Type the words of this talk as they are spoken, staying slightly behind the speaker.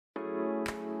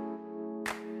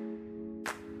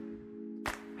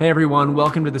Hey everyone,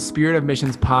 welcome to the Spirit of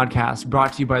Missions podcast,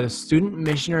 brought to you by the Student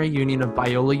Missionary Union of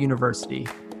Biola University.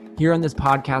 Here on this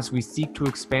podcast, we seek to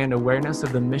expand awareness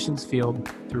of the missions field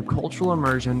through cultural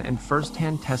immersion and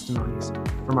firsthand testimonies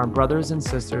from our brothers and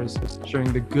sisters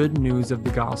sharing the good news of the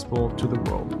gospel to the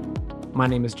world. My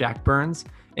name is Jack Burns,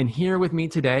 and here with me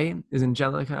today is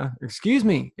Angelica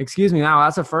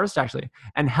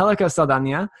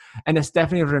Saldana and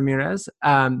Stephanie Ramirez.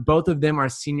 Both of them are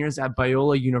seniors at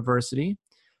Biola University.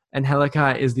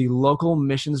 Angelica is the local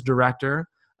missions director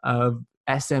of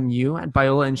SMU at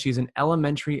Biola, and she's an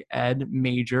elementary ed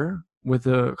major with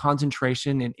a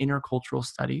concentration in intercultural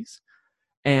studies.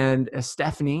 And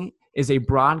Stephanie is a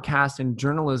broadcast and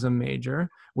journalism major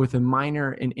with a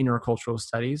minor in intercultural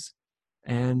studies.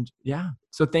 And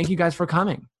so thank you guys for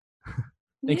coming.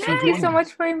 Thank you so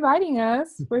much for inviting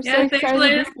us. We're so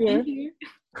excited to be here.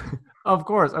 Of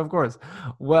course.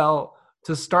 Well,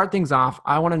 to start things off,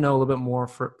 I want to know a little bit more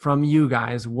from you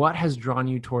guys. What has drawn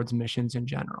you towards missions in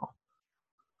general?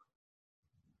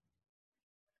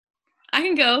 I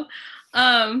can go.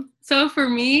 So for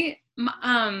me,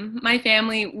 my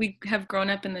family, we have grown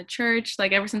up in the church.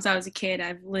 Like ever since I was a kid,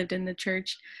 I've lived in the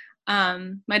church.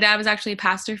 My dad was actually a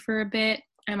pastor for a bit,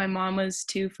 and my mom was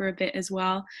too for a bit as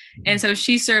well. And so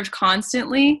she served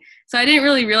constantly. So I didn't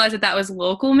really realize that was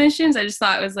local missions. I just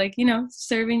thought it was like,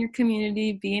 serving your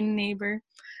community, being a neighbor.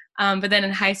 But then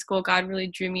in high school, God really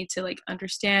drew me to like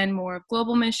understand more of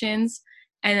global missions.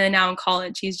 And then now in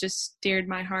college, he's just steered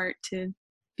my heart to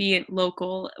be it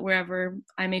local wherever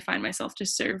I may find myself,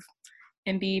 just serve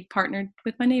and be partnered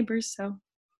with my neighbors. So,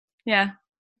 yeah.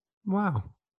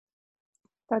 Wow.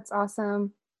 That's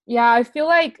awesome. Yeah, I feel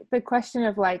like the question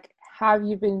of like, have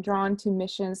you been drawn to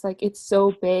missions? Like it's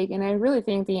so big. And I really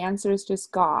think the answer is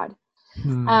just God.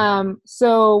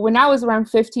 So when I was around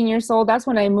 15 years old, that's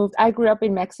when I moved. I grew up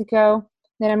in Mexico.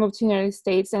 Then I moved to the United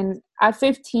States. And at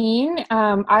 15,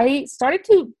 I started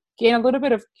to gain a little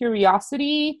bit of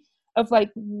curiosity of like,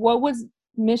 what was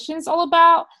missions all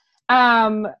about?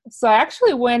 So I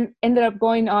actually ended up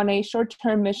going on a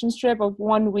short-term mission trip of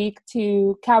 1 week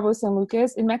to Cabo San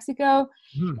Lucas in Mexico.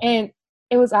 And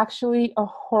it was actually a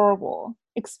horrible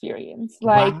experience.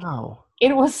 Like, wow.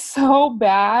 It was so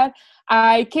bad.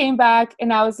 I came back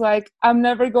and I was like, I'm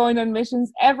never going on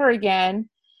missions ever again.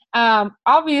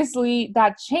 Obviously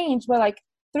that changed, but like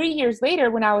 3 years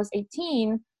later, when I was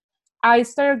 18, I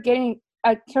started getting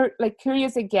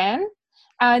curious again.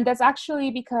 And that's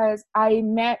actually because I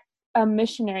met a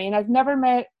missionary, and I've never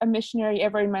met a missionary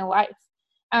ever in my life.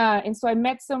 And so I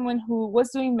met someone who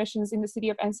was doing missions in the city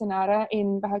of Ensenada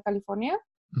in Baja California.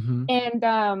 Mm-hmm.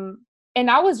 And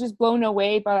I was just blown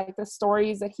away by like the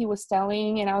stories that he was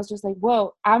telling. And I was just like,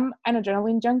 whoa, I'm an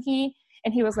adrenaline junkie.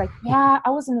 And he was like, yeah, I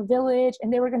was in a village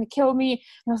and they were going to kill me.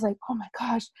 And I was like, oh my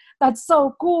gosh, that's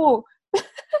so cool.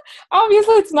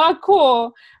 Obviously it's not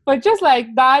cool, but just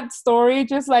like that story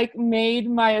just like made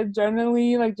my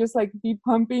adrenaline like just like be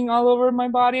pumping all over my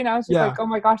body. And I was just like, oh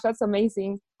my gosh, that's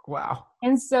amazing. Wow.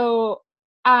 And so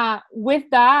with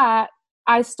that,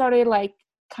 I started like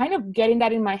kind of getting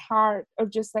that in my heart of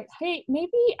just like, hey,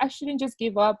 maybe I shouldn't just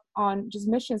give up on just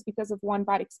missions because of one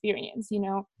bad experience,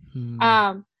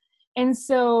 And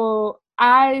so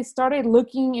I started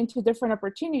looking into different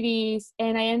opportunities,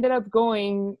 and I ended up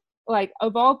going, like,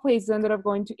 of all places, ended up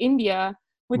going to India,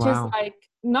 which is like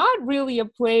not really a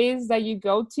place that you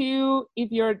go to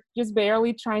if you're just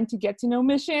barely trying to get to know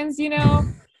missions,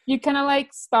 You kind of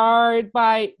like start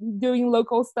by doing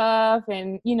local stuff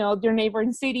and, your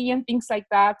neighboring city and things like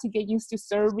that to get used to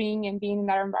serving and being in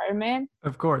that environment.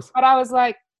 Of course. But I was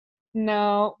like,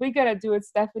 no, we got to do it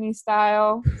Stephanie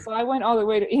style. So I went all the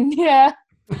way to India.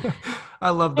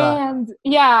 I love that. And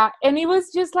and it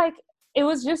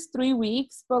was just 3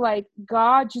 weeks, but like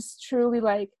God just truly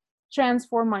like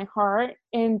transformed my heart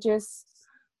and just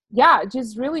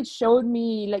really showed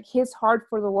me like his heart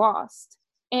for the lost.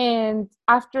 And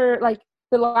after like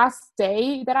the last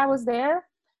day that I was there,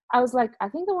 I was like, I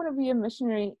think I want to be a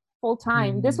missionary full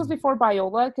time. This was before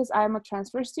Biola because I am a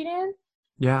transfer student.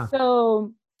 Yeah.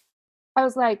 So I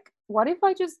was like, what if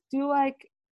I just do like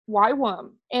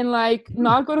YWAM and like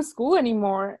not go to school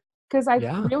anymore? Because I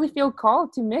really feel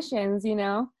called to missions,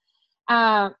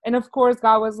 And of course,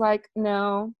 God was like,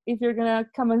 no, if you're going to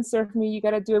come and serve me, you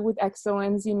got to do it with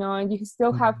excellence, and you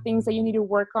still have things that you need to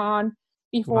work on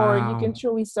before you can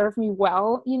truly serve me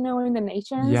well, in the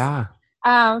nations. Yeah.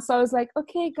 So I was like,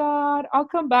 okay, God, I'll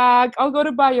come back. I'll go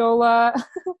to Biola.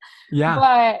 Yeah.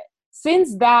 But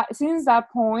since that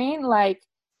point, like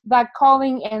that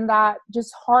calling and that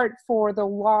just heart for the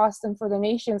lost and for the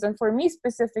nations, and for me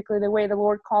specifically, the way the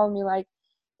Lord called me, like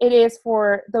it is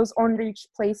for those unreached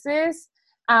places.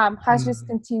 has just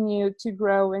continued to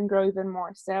grow and grow even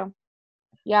more. So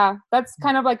yeah, that's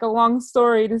kind of like a long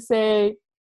story to say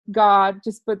God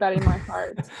just put that in my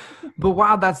heart. But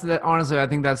wow, honestly, I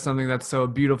think that's something that's so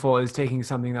beautiful, is taking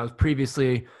something that was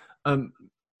previously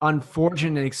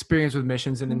unfortunate experience with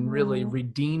missions and then really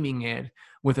redeeming it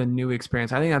with a new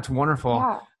experience. I think that's wonderful.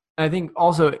 Yeah. I think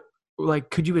also, like,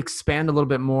 could you expand a little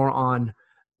bit more on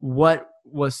what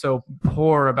was so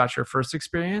poor about your first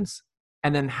experience,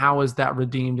 and then how was that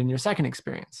redeemed in your second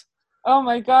experience? Oh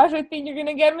my gosh, I think you're going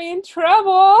to get me in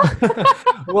trouble.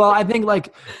 Well, I think,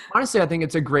 like, honestly, I think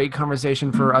it's a great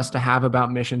conversation for us to have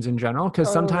about missions in general,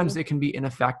 because sometimes it can be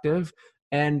ineffective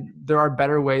and there are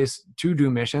better ways to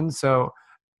do missions. So,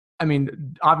 I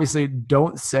mean, obviously,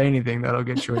 don't say anything that'll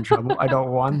get you in trouble. I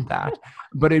don't want that.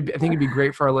 But I think it'd be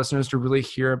great for our listeners to really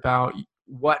hear about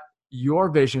what your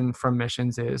vision from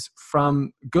missions is,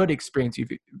 from good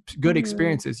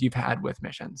experiences you've had with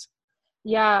missions.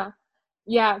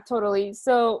 Yeah, totally.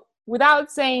 So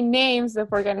without saying names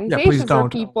of organizations or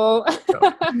people,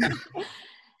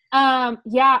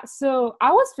 so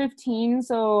I was 15.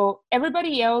 So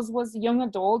everybody else was young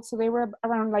adults. So they were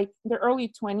around like their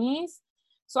early 20s.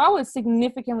 So I was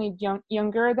significantly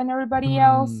younger than everybody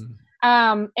else.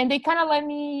 And they kind of let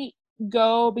me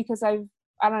go because I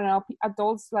don't know,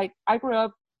 adults, like I grew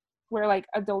up where like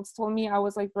adults told me I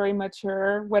was like very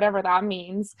mature, whatever that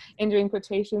means, and doing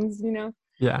quotations, you know?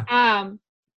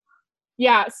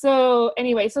 Yeah. So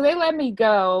anyway, so they let me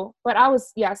go, but I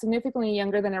was, significantly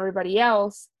younger than everybody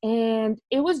else. And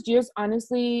it was just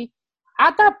honestly,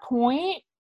 at that point,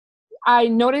 I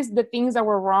noticed the things that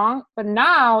were wrong. But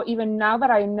now, even now that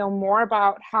I know more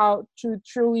about how to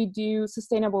truly do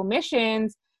sustainable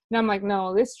missions, and I'm like,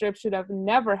 no, this trip should have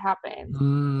never happened.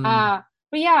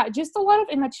 But yeah, just a lot of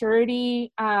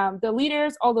immaturity. The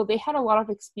leaders, although they had a lot of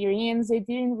experience, they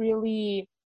didn't really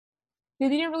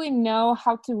know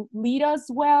how to lead us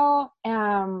well.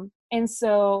 And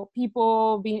so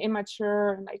people being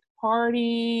immature and like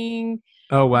partying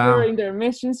during their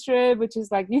mission trip, which is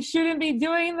like, you shouldn't be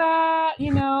doing that,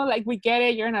 you know, like we get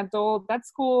it, you're an adult,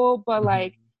 that's cool, but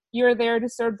like you're there to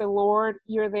serve the Lord,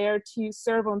 you're there to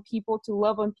serve on people, to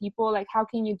love on people. Like, how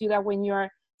can you do that when you're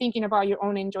thinking about your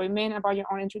own enjoyment, about your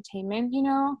own entertainment, you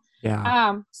know?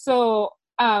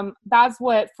 That's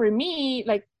what, for me,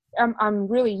 like, I'm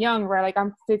really young, right? Like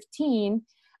I'm 15,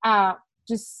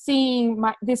 just seeing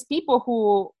these people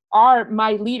who are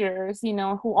my leaders, you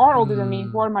know, who are older than me,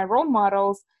 who are my role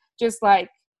models, just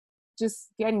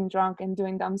getting drunk and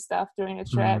doing dumb stuff during a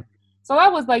trip. So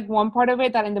that was like one part of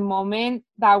it that in the moment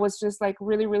that was just like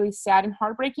really, really sad and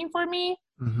heartbreaking for me.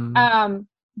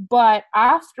 But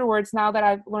afterwards, now that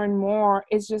I've learned more,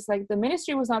 it's just like the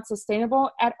ministry was not sustainable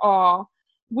at all.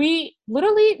 We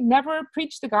literally never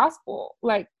preached the gospel,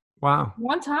 like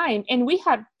one time, and we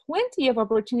had plenty of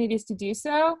opportunities to do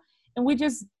so, and we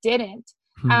just didn't.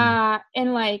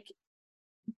 And like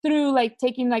through like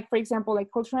taking, like, for example, like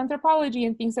cultural anthropology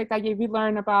and things like that, we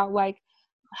learn about like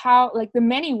how, like, the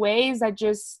many ways that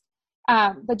just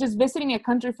visiting a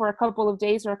country for a couple of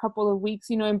days or a couple of weeks,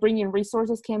 you know, and bringing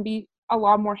resources can be a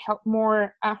lot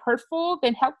more hurtful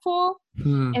than helpful.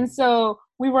 And so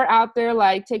we were out there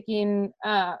like taking,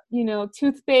 you know,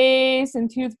 toothpaste and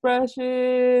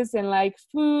toothbrushes and like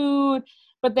food,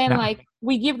 but then like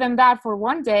we give them that for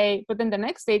one day, but then the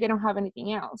next day they don't have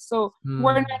anything else. So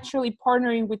we're not truly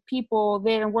partnering with people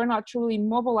there, and we're not truly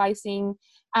mobilizing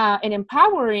and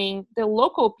empowering the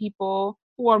local people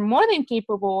who are more than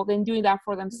capable than doing that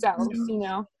for themselves, you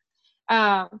know?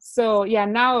 So yeah,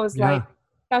 now it was like,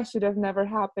 that should have never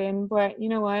happened, but you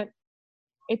know what?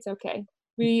 It's okay.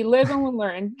 We live and we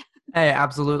learn. Hey,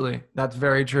 absolutely. That's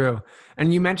very true.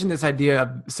 And you mentioned this idea of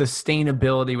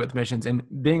sustainability with missions, and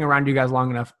being around you guys long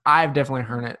enough, I've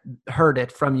definitely heard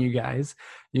it from you guys.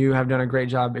 You have done a great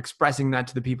job expressing that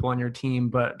to the people on your team.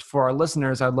 But for our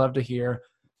listeners, I'd love to hear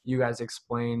you guys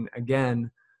explain again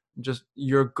just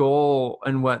your goal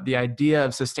and what the idea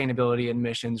of sustainability in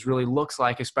missions really looks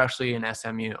like, especially in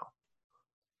SMU.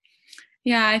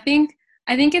 Yeah, I think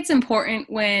it's important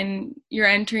when you're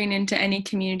entering into any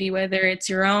community, whether it's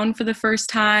your own for the first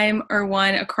time or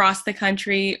one across the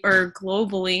country or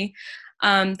globally,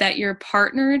 that you're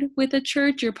partnered with a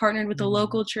church, you're partnered with a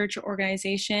local church or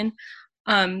organization.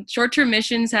 Short-term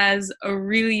missions has a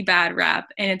really bad rap,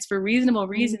 and it's for reasonable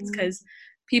reasons, because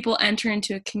people enter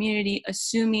into a community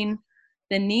assuming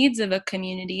the needs of a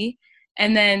community,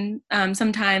 and then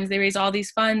sometimes they raise all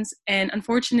these funds, and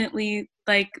unfortunately,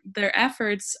 like, their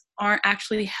efforts aren't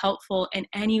actually helpful in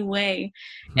any way.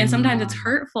 And sometimes it's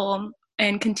hurtful,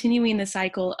 and continuing the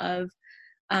cycle of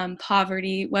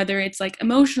poverty, whether it's like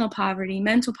emotional poverty,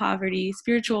 mental poverty,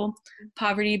 spiritual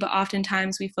poverty, but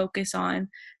oftentimes we focus on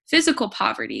physical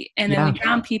poverty. And then we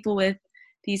drown people with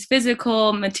these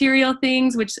physical material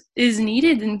things, which is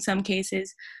needed in some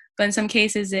cases, but in some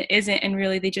cases it isn't. And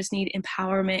really they just need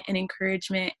empowerment and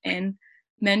encouragement and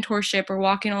mentorship, or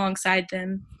walking alongside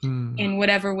them in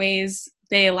whatever ways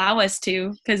they allow us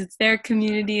to, because it's their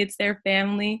community, it's their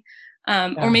family,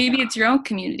 or maybe it's your own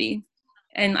community.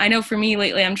 And I know for me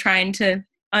lately, I'm trying to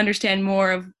understand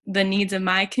more of the needs of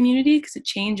my community because it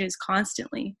changes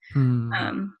constantly.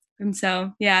 And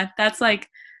so, yeah, that's like,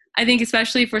 I think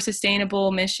especially for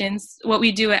sustainable missions, what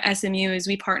we do at SMU is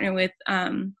we partner with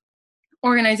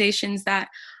organizations that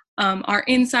are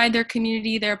inside their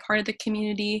community. They're a part of the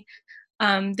community.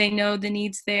 They know the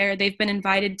needs there. They've been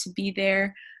invited to be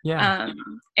there.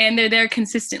 And they're there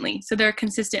consistently. So they're a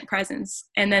consistent presence.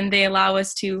 And then they allow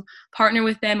us to partner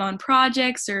with them on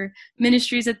projects or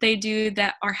ministries that they do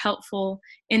that are helpful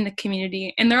in the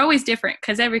community. And they're always different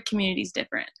because every community is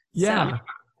different. Yeah. So,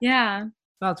 yeah.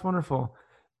 That's wonderful.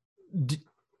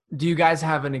 Do you guys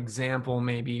have an example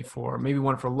maybe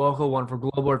one for local, one for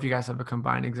global, or if you guys have a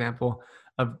combined example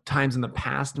of times in the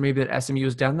past maybe that SMU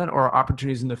has done that, or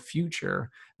opportunities in the future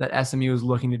that SMU is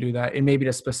looking to do that in maybe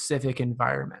a specific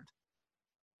environment?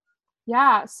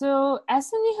 Yeah, so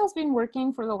SMU has been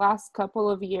working for the last couple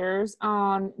of years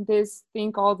on this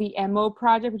thing called the MO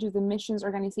project, which is the Missions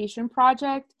Organization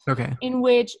Project, in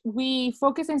which we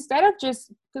focus, instead of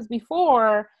just, because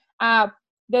before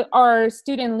our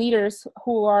student leaders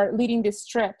who are leading these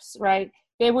trips, right,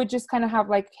 they would just kind of have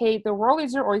like, hey, the world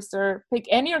is your oyster, pick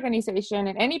any organization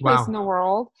in any place in the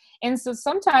world. And so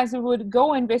sometimes we would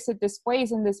go and visit this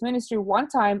place in this ministry one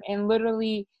time and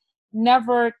literally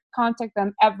never contact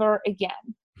them ever again.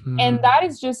 And that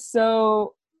is just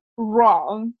so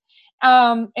wrong.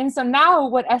 And so now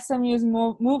what SMU is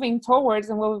moving towards,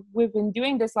 and what we've been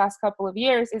doing this last couple of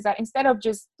years, is that instead of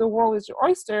just the world is your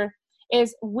oyster,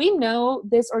 is we know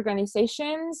these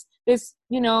organizations, this,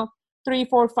 3,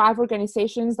 4, 5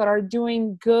 organizations that are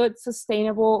doing good,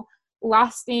 sustainable,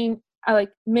 lasting like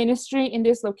ministry in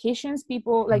these locations.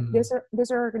 People like these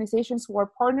are organizations who are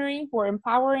partnering, who are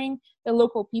empowering the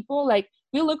local people. Like,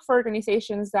 we look for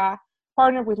organizations that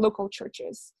partner with local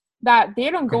churches, that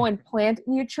they don't go and plant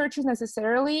new churches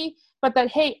necessarily, but that,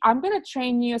 hey, I'm going to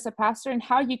train you as a pastor in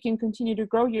how you can continue to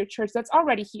grow your church that's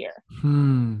already here.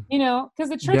 Because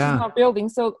the church is not building,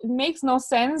 so it makes no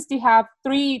sense to have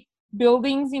 3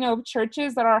 buildings,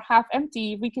 churches that are half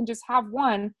empty. We can just have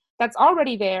one that's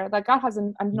already there, that God has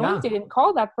anointed and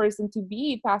called that person to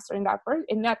be pastor in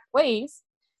that place.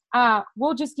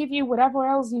 We'll just give you whatever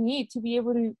else you need to be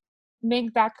able to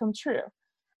make that come true.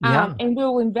 And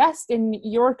we'll invest in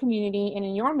your community and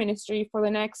in your ministry for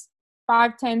the next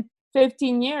 5, 10,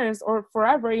 15 years, or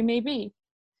forever it may be.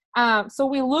 So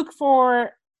we look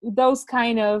for those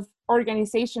kind of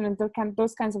organization and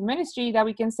those kinds of ministry that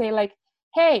we can say like,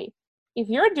 hey, if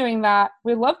you're doing that,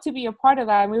 we'd love to be a part of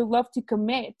that. And we would love to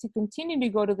commit to continue to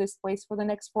go to this place for the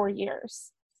next 4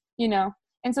 years,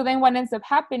 And so then what ends up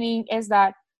happening is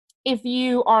that if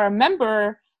you are a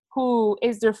member who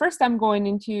is their first time going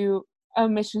into a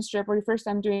mission trip, or your first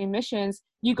time doing missions,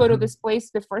 you go to this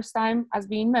place the first time as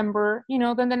being member,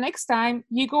 then the next time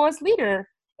you go as leader.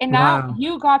 And now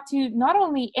you got to not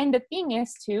only, and the thing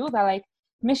is too, that like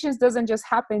missions doesn't just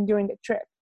happen during the trip,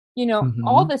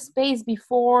 all the space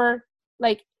before,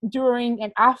 like during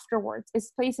and afterwards,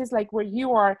 is places like where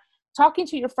you are talking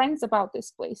to your friends about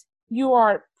this place. You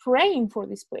are praying for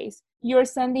this place. You're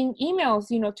sending emails,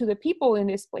 to the people in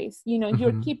this place,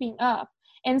 you're keeping up.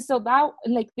 And so that,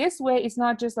 like, this way, it's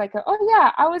not just like, oh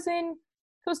yeah, I was in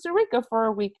Costa Rica for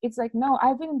a week. It's like, no,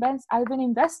 I've been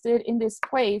invested in this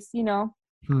place,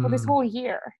 for this whole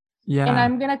year. And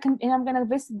I'm gonna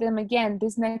visit them again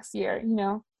this next year,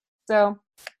 So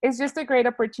it's just a great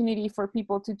opportunity for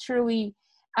people to truly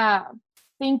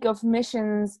think of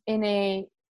missions in a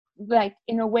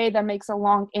way that makes a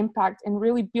long impact, and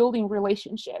really building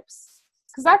relationships.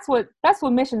 Because that's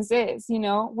what missions is.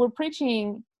 We're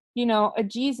preaching, a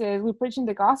Jesus. We're preaching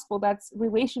the gospel that's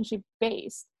relationship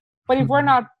based. But if we're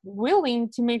not willing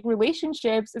to make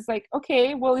relationships, it's like,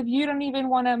 okay, well, if you don't even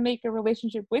want to make a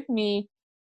relationship with me,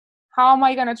 how am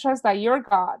I going to trust that your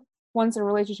God wants a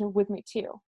relationship with me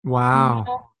too?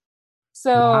 Wow.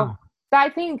 So I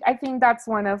think that's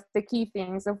one of the key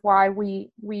things of why we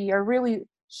are really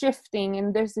shifting,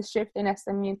 and there's a shift in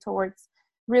SMU towards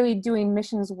really doing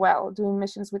missions well, doing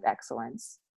missions with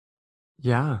excellence.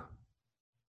 Yeah.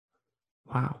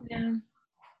 Wow. Yeah.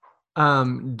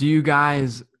 Do you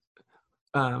guys,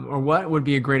 or what would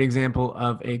be a great example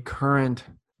of a current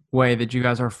way that you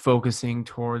guys are focusing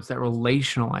towards that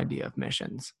relational idea of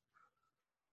missions?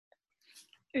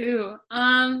 Ooh,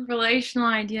 relational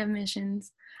idea of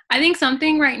missions. I think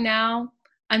something right now,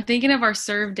 I'm thinking of our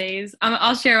serve days.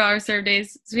 I'll share about our serve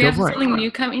days. So we Go have for it. something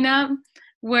new coming up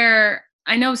where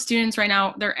I know students right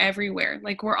now, they're everywhere.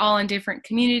 Like we're all in different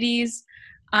communities.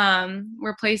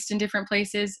 We're placed in different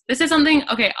places. This is something,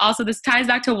 okay, also this ties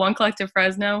back to One Collective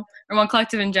Fresno or One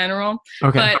Collective in general.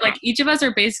 Okay. But like each of us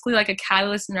are basically like a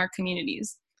catalyst in our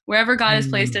communities. Wherever God has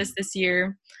placed us this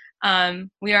year,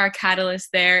 we are a catalyst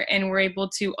there, and we're able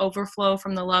to overflow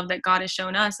from the love that God has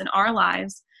shown us in our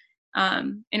lives,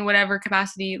 in whatever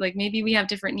capacity. Like maybe we have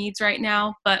different needs right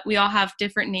now, but we all have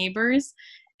different neighbors.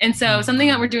 And so something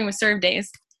that we're doing with serve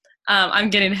days, I'm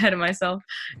getting ahead of myself,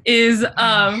 is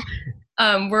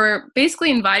we're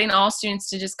basically inviting all students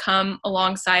to just come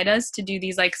alongside us to do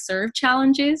these like serve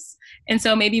challenges. And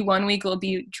so maybe one week we'll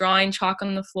be drawing chalk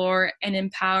on the floor and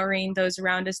empowering those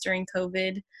around us during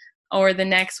COVID. Or the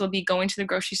next will be going to the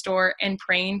grocery store and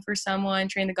praying for someone,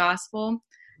 sharing the gospel.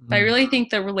 But I really think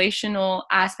the relational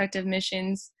aspect of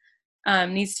missions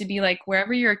needs to be like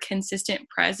wherever you're a consistent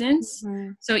presence.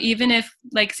 So even if,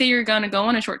 like, say you're going to go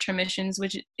on a short-term missions,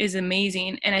 which is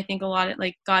amazing, and I think a lot of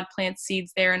like God plants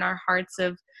seeds there in our hearts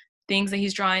of things that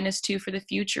he's drawing us to for the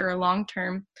future or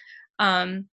long-term.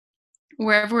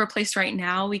 Wherever we're placed right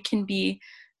now, we can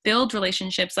build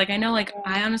relationships. Like I know, like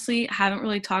I honestly haven't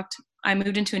really talked. I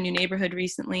moved into a new neighborhood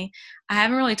recently. I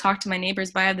haven't really talked to my neighbors,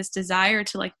 but I have this desire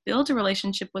to like build a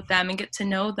relationship with them and get to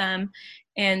know them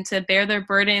and to bear their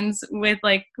burdens with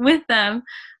them.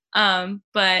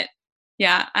 But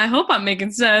yeah, I hope I'm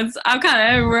making sense. I'm kind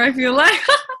of everywhere, I feel like.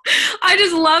 I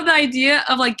just love the idea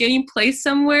of like getting placed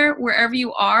somewhere wherever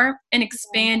you are and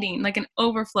expanding, like an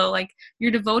overflow. Like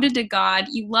you're devoted to God.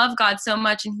 You love God so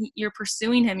much and you're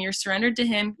pursuing him. You're surrendered to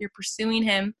him. You're pursuing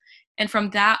him. And from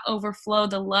that overflow,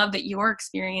 the love that you're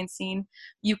experiencing,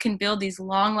 you can build these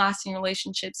long-lasting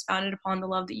relationships founded upon the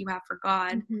love that you have for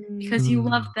God, because you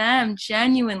love them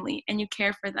genuinely and you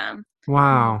care for them.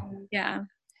 Wow. Yeah.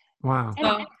 Wow.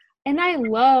 And I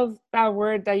love that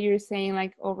word that you're saying,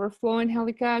 like overflow,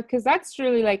 Angelica, because that's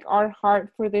really like our heart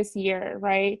for this year,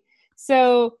 right?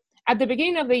 So at the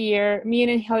beginning of the year, me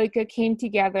and Angelica came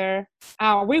together.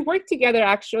 We worked together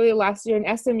actually last year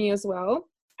in SMU as well.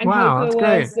 Wow,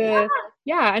 that's great.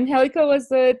 Angelica was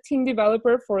the team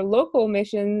developer for local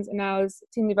missions, and I was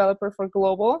team developer for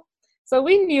global. So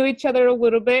we knew each other a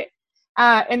little bit.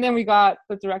 And then we got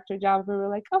the director job. We were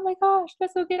like, oh my gosh,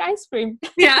 let's go get ice cream.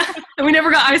 Yeah, and we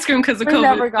never got ice cream because of COVID. We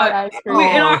never got ice cream.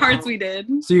 In our hearts, we did.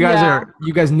 So you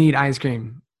guys need ice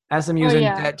cream. SMU's in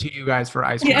debt to you guys for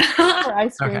ice cream. Yeah, for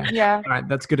ice cream. Okay. Yeah. All right,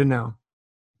 that's good to know.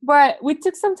 But we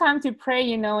took some time to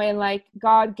pray, and like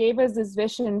God gave us this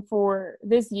vision for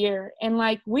this year. And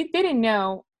like we didn't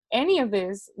know any of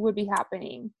this would be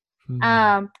happening.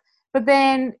 But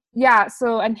then,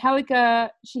 so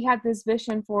Angelica, she had this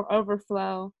vision for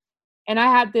overflow. And I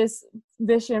had this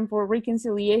vision for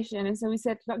reconciliation. And so we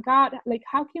said, God, like,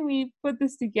 how can we put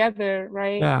this together,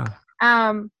 right? Yeah.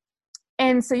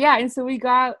 And so we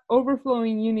got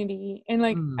overflowing unity. And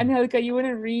like, Angelica, you want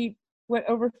to read what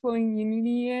overflowing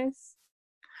unity is?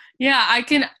 Yeah, I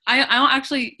can. I don't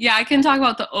actually. Yeah, I can talk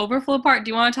about the overflow part.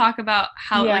 Do you want to talk about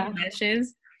how it like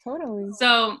meshes? Totally.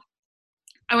 So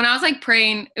when I was like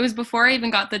praying, it was before I even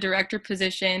got the director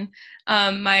position.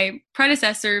 My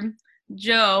predecessor,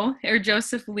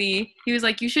 Joseph Lee, he was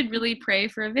like, you should really pray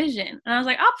for a vision. And I was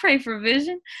like, I'll pray for a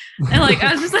vision. And like,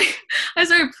 I was just like, I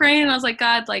started praying and I was like,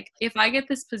 God, like if I get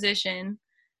this position,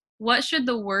 what should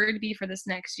the word be for this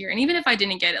next year? And even if I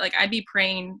didn't get it, like I'd be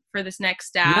praying for this next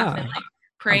staff and like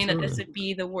praying that this would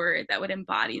be the word that would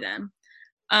embody them.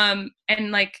 And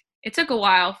like, it took a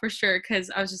while for sure,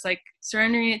 because I was just like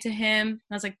surrendering it to him.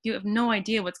 I was like, you have no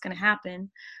idea what's going to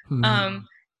happen.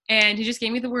 And he just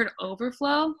gave me the word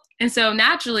overflow. And so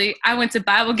naturally I went to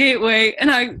Bible Gateway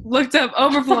and I looked up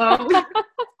overflow.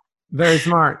 Very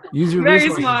smart. Use your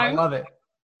resources. Smart. I love it.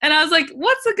 And I was like,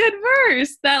 what's a good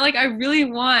verse that like I really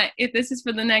want, if this is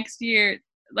for the next year,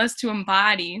 us to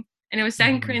embody? And it was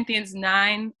 2 Corinthians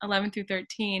 9, 11 through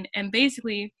 13. And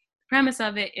basically the premise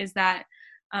of it is that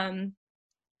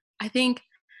I think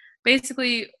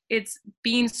basically it's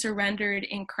being surrendered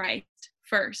in Christ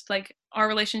first. Like our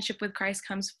relationship with Christ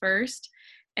comes first,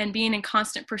 and being in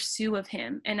constant pursuit of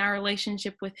him and our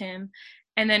relationship with him.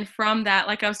 And then from that,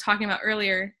 like I was talking about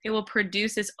earlier, it will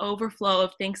produce this overflow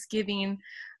of thanksgiving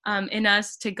in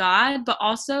us to God, but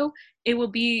also it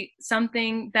will be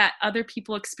something that other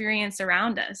people experience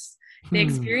around us. They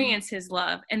experience his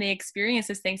love and they experience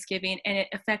his thanksgiving, and it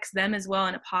affects them as well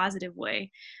in a positive way.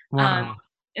 Wow.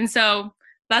 And so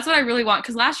that's what I really want.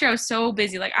 Because last year I was so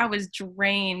busy. Like, I was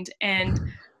drained, and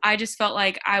I just felt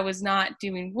like I was not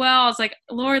doing well. I was like,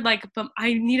 Lord, like, but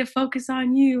I need to focus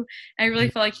on you. And I really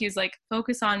felt like he was like,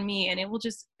 focus on me, and it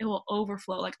will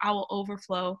overflow. Like, I will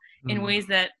overflow in ways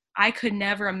that I could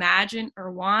never imagine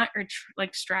or want or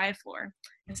like strive for.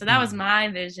 And so that was my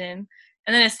vision.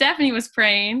 And then Stephanie was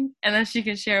praying, and then she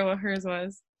could share what hers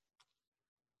was.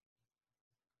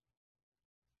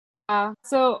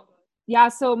 So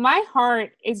my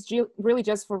heart is really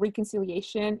just for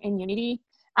reconciliation and unity.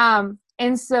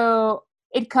 And so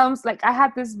it comes, like, I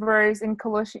had this verse in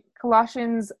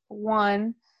Colossians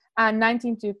 1,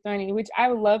 19 to 20, which I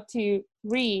would love to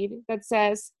read, that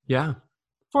says, Yeah.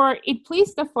 For it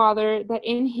pleased the Father that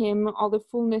in him all the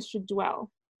fullness should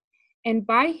dwell, and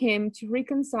by him to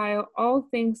reconcile all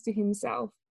things to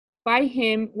himself, by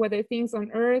him, whether things on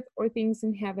earth or things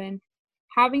in heaven,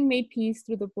 having made peace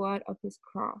through the blood of his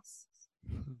cross.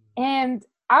 And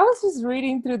I was just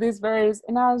reading through this verse,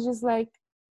 and I was just like,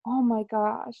 oh my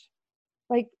gosh,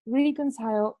 like,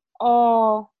 reconcile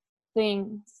all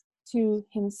things to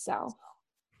himself,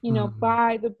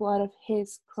 by the blood of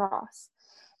his cross.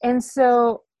 And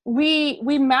so we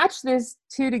matched this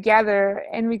two together,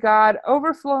 and we got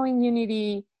overflowing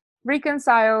unity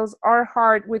reconciles our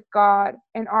heart with God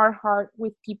and our heart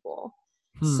with people.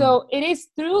 So it is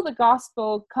through the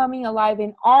gospel coming alive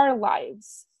in our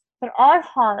lives that our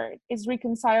heart is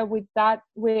reconciled with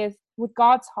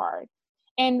God's heart.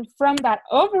 And from that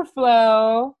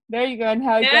overflow, there you go,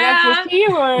 Angelica, that's the key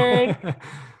word.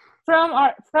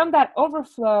 From that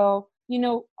overflow,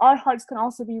 our hearts can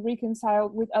also be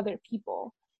reconciled with other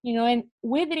people. And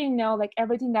we didn't know, like,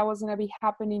 everything that was going to be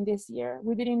happening this year.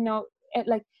 We didn't know,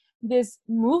 like, this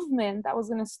movement that was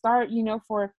going to start,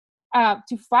 for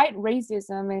to fight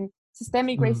racism and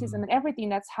systemic racism and everything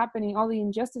that's happening, all the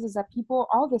injustices that people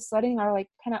all of a sudden are, like,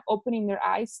 kind of opening their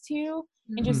eyes to,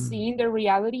 and just seeing the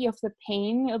reality of the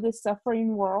pain of the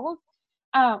suffering world.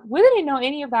 We didn't know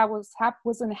any of that was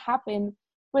going to happen,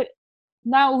 but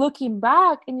now looking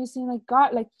back and you're seeing, like,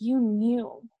 God, like, you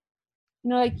knew,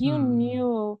 you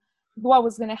knew what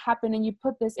was going to happen, and you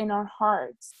put this in our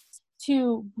hearts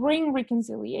to bring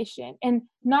reconciliation, and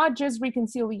not just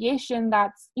reconciliation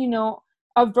that's,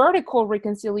 a vertical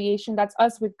reconciliation, that's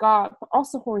us with God, but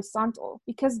also horizontal,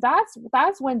 because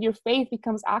that's when your faith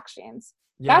becomes actions.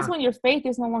 Yeah. That's when your faith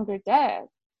is no longer dead,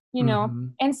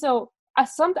 And so I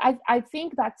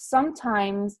think that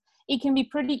sometimes it can be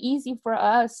pretty easy for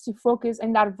us to focus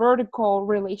in that vertical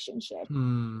relationship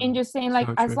and just saying, like,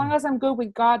 as long as I'm good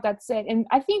with God, that's it. And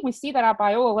I think we see that at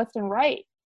Biola left and right.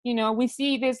 We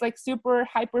see this, like, super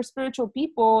hyper spiritual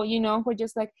people, who are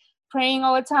just, like, praying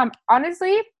all the time.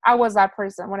 Honestly, I was that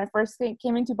person when I first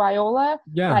came into Biola.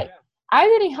 Yeah. Like, I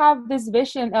didn't have this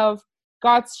vision of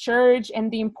God's church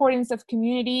and the importance of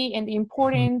community and the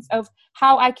importance of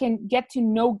how I can get to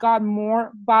know God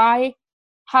more by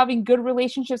having good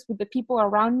relationships with the people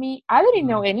around me. I didn't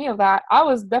know any of that. I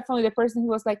was definitely the person who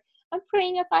was like, I'm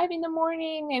praying at 5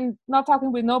 a.m. and not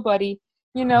talking with nobody.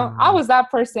 I was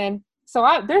that person. So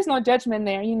there's no judgment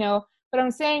there, What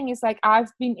I'm saying is, like,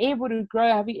 I've been able to grow.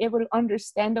 I've been able to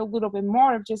understand a little bit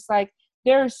more of just, like,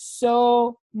 there's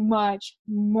so much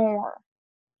more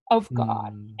of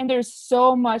God. And there's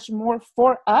so much more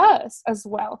for us as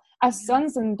well as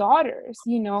sons and daughters,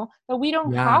 that we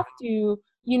don't have to,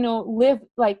 live,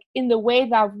 like, in the way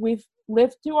that we've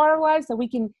lived through our lives, that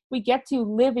we get to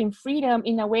live in freedom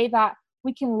in a way that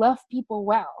we can love people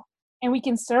well, and we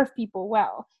can serve people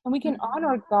well, and we can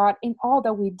honor God in all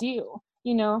that we do,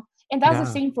 And that's the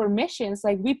same for missions.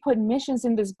 Like, we put missions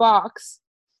in this box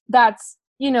that's,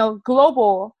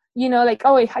 global, like,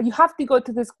 oh, you have to go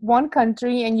to this one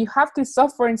country and you have to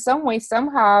suffer in some way,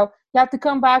 somehow. You have to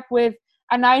come back with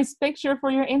a nice picture for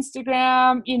your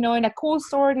Instagram, and a cool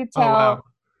story to tell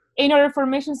in order for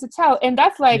missions to tell. And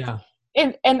that's like,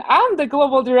 and I'm the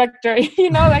global director,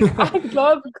 like,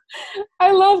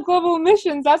 I love global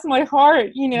missions. That's my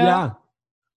heart, Yeah.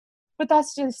 But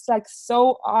that's just, like,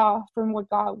 so off from what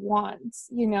God wants,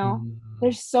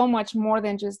 There's so much more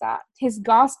than just that. His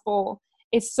gospel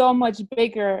is so much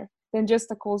bigger than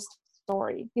just a cool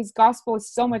story. His gospel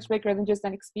is so much bigger than just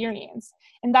an experience.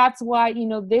 And that's why,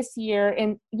 this year,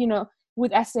 and,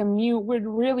 with SMU, we're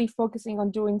really focusing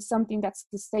on doing something that's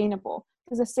sustainable.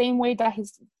 Because the same way that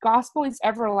his gospel is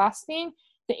everlasting,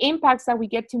 the impacts that we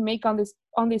get to make on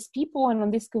these people and on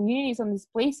these communities, on these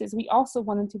places, we also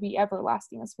want them to be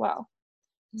everlasting as well.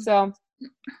 So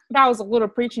that was a little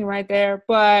preaching right there,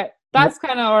 but that's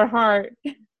kind of our heart.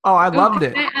 Oh, I loved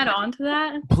it. Can I add on to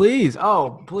that? Please.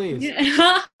 Oh, please.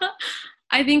 Yeah.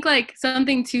 I think, like,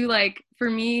 something too, like, for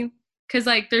me, because,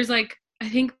 like, there's, like, I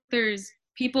think there's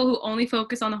people who only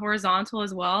focus on the horizontal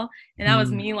as well. And that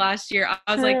was me last year.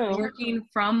 I was like working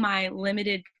from my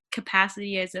limited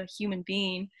capacity as a human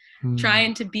being,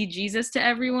 trying to be Jesus to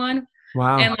everyone.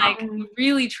 Wow. And like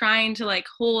really trying to like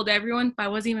hold everyone, but I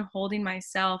wasn't even holding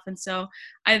myself. And so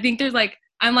I think there's like,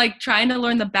 I'm like trying to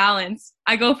learn the balance.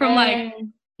 I go from like,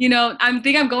 you know, I'm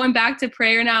going back to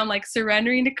prayer now. I'm like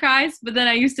surrendering to Christ, but then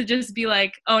I used to just be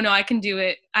like, oh no, I can do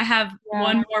it. I have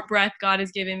one more breath God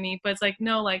has given me. But it's like,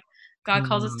 no, like God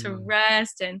calls us to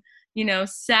rest and, you know,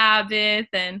 Sabbath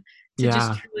and to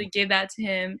just truly give that to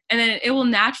him. And then it will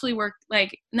naturally work,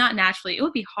 like not naturally, it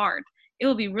will be hard. It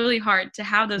will be really hard to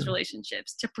have those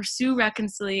relationships, to pursue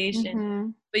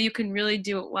reconciliation, but you can really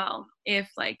do it well if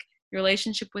like your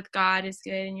relationship with God is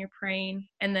good and you're praying,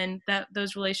 and then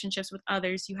those relationships with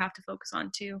others you have to focus on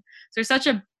too. So there's such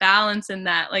a balance in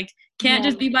that. Like can't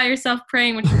just be by yourself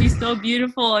praying, which would be so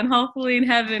beautiful, and hopefully in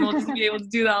heaven we'll just be able to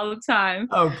do that all the time.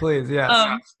 Oh, please,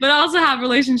 yes. But also have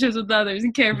relationships with others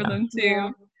and care for them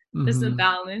too. Just a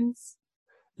balance.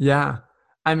 Yeah.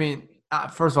 I mean,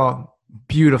 first of all,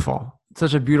 beautiful.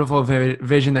 Such a beautiful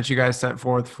vision that you guys set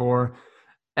forth for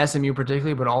SMU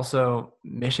particularly, but also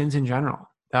missions in general.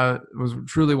 That was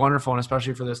truly wonderful, and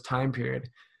especially for this time period.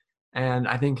 And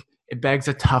I think it begs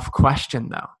a tough question,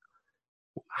 though.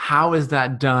 How is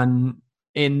that done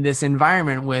in this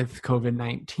environment with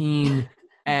COVID-19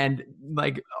 and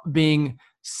like being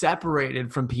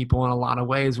separated from people in a lot of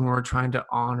ways when we're trying to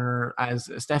honor, as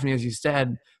Stephanie, as you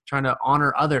said, trying to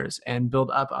honor others and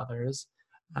build up others?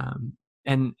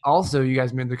 And also you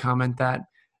guys made the comment that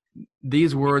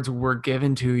these words were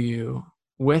given to you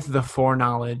with the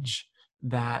foreknowledge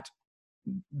that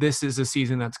this is a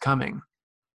season that's coming.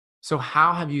 So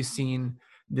how have you seen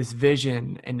this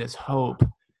vision and this hope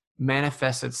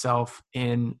manifest itself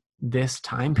in this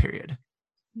time period?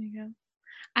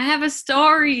 I have a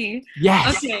story.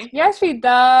 Yes. Okay. Yes, she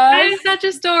does. I have such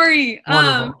a story.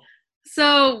 Wonderful.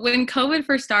 So when COVID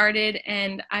first started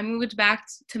and I moved back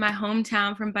to my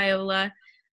hometown from Biola,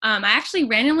 I actually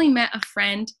randomly met a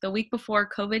friend the week before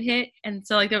COVID hit. And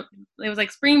so like it was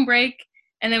like spring break.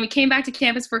 And then we came back to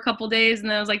campus for a couple of days, and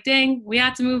then I was like, dang, we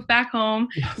had to move back home.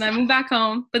 Yes. And I moved back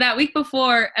home. But that week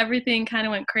before, everything kind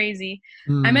of went crazy.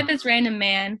 I met this random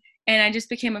man, and I just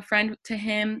became a friend to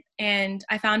him. And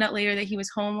I found out later that he was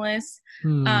homeless.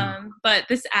 But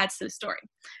this adds to the story.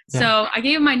 Yeah. So I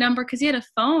gave him my number because he had a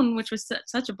phone, which was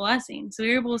such a blessing. So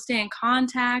we were able to stay in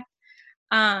contact.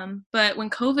 But when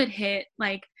COVID hit,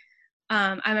 like,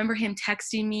 I remember him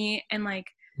texting me, and like,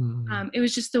 it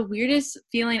was just the weirdest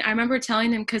feeling. I remember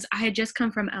telling him, because I had just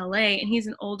come from LA, and he's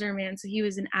an older man, so he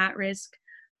was an at-risk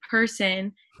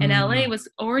person, and LA was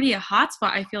already a hotspot.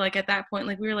 I feel like at that point,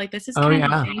 like we were like, this is kind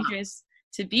of dangerous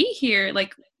to be here.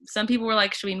 Like some people were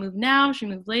like, should we move now? Should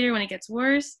we move later when it gets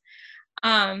worse?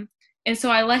 And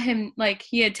so I let him, like,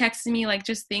 he had texted me like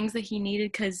just things that he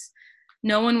needed because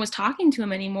no one was talking to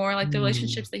him anymore. Like the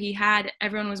relationships that he had,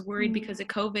 everyone was worried because of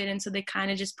COVID, and so they kind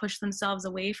of just pushed themselves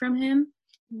away from him.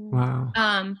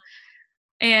 Wow.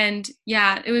 And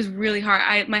yeah, it was really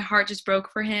hard. My heart just broke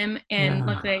for him. And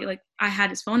luckily, like I had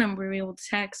his phone number, we were able to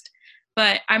text.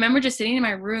 But I remember just sitting in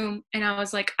my room, and I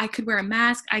was like, I could wear a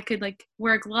mask, I could like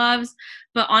wear gloves,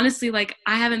 but honestly, like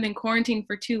I haven't been quarantined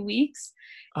for 2 weeks,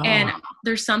 and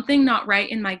there's something not right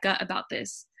in my gut about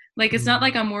this. Like it's not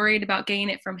like I'm worried about getting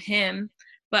it from him,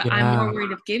 but I'm more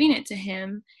worried of giving it to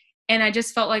him. And I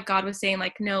just felt like God was saying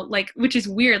like, no, like, which is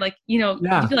weird. Like, you know,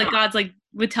 you feel like God's like,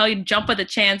 would tell you to jump at the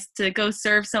chance to go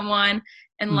serve someone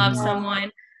and love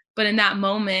someone. But in that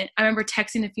moment, I remember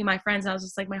texting a few of my friends. I was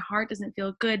just like, my heart doesn't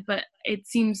feel good, but it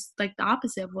seems like the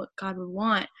opposite of what God would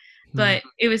want. But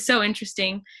it was so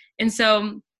interesting. And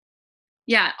so,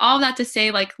 yeah, all that to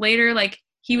say, like later, like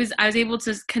I was able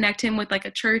to connect him with like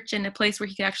a church and a place where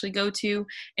he could actually go to. And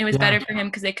it was better for him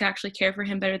because they could actually care for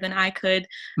him better than I could.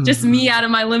 Just me out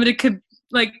of my limited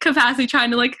capacity trying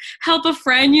to like help a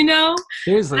friend, you know,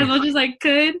 seriously, as much as I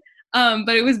could.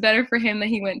 But it was better for him that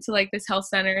he went to like this health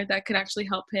center that could actually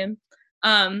help him.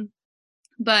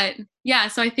 But yeah,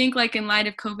 so I think like in light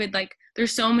of COVID, like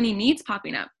there's so many needs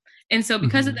popping up. And so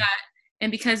because of that, and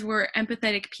because we're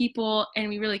empathetic people and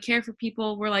we really care for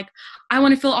people, we're like, I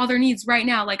want to fill all their needs right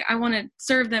now. Like, I want to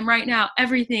serve them right now.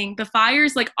 Everything. The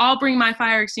fires, like, I'll bring my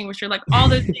fire extinguisher. Like, all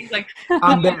those things. Like,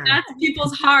 that's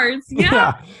people's hearts.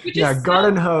 Yeah.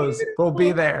 Garden hose. We'll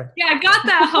be there. Yeah, got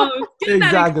that hose. Get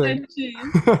exactly. That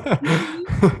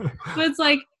extension. But it's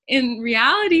like, in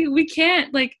reality, we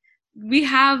can't, like, we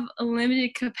have a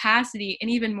limited capacity,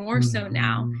 and even more so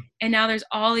now. And now there's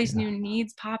all these new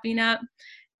needs popping up.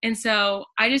 And so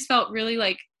I just felt really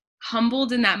like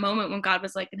humbled in that moment when God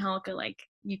was like, Angelica, like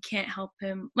you can't help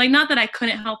him. Like, not that I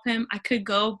couldn't help him. I could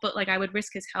go, but like I would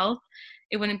risk his health.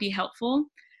 It wouldn't be helpful.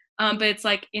 But it's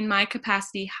like, in my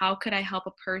capacity, how could I help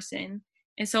a person?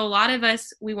 And so a lot of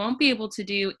us, we won't be able to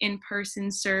do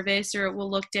in-person service, or it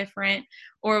will look different,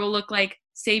 or it will look like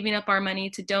saving up our money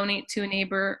to donate to a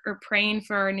neighbor or praying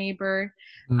for our neighbor.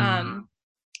 And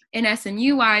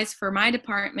SMU wise, for my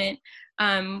department,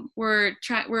 we're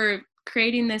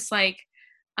creating this like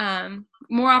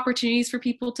more opportunities for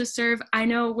people to serve. I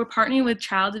know we're partnering with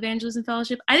Child Evangelism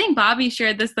Fellowship. I think Bobby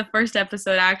shared this the first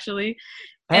episode, actually.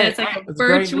 And it's like a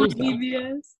virtual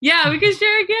VBS. Yeah, we can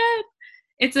share again.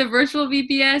 It's a virtual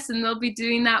VBS, and they'll be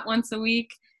doing that once a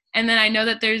week. And then I know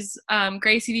that there's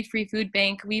Grace City Free Food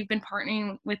Bank. We've been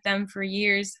partnering with them for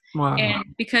years. Wow. And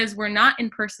because we're not in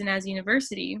person as a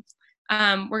university,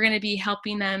 we're going to be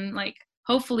helping them, like,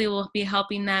 hopefully we'll be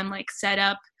helping them like set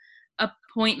up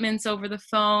appointments over the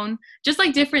phone, just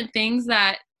like different things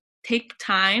that take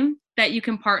time that you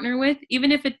can partner with,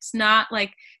 even if it's not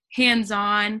like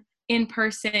hands-on in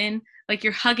person, like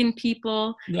you're hugging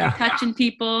people, you're touching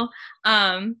people.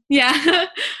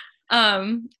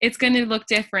 It's going to look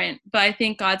different, but I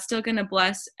think God's still going to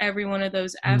bless every one of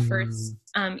those efforts.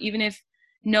 Even if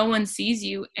no one sees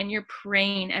you and you're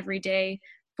praying every day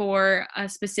for a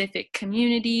specific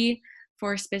community,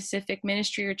 for a specific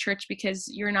ministry or church, because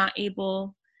you're not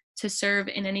able to serve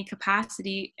in any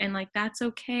capacity. And like, that's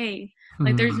okay.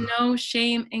 Like, there's no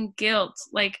shame and guilt.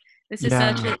 Like, this is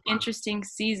such an interesting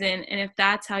season. And if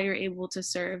that's how you're able to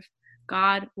serve,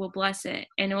 God will bless it.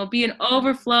 And it will be an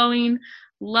overflowing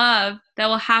love that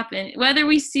will happen. Whether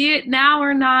we see it now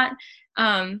or not,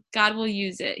 God will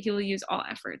use it. He will use all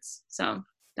efforts. So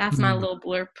that's my little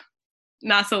blurb.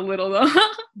 Not so little, though.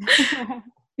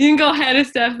 You can go ahead,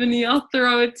 Stephanie. I'll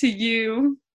throw it to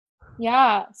you.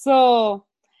 Yeah. So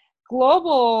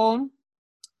global,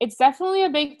 it's definitely a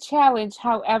big challenge.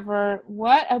 However,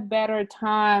 what a better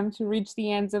time to reach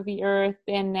the ends of the earth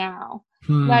than now.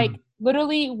 Like,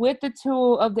 literally, with the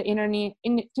tool of the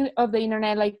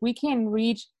internet, like, we can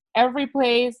reach every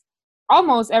place,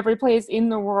 almost every place in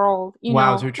the world, you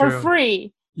know, for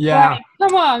free. Yeah. Like,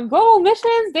 come on, global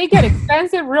missions, they get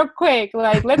expensive real quick.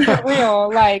 Like, let's be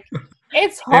real. Like,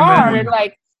 it's hard. Amen.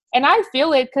 Like, and I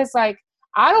feel it because, like,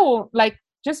 I don't, like,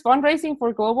 just fundraising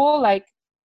for global, like,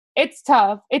 it's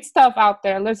tough. It's tough out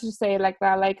there. Let's just say it like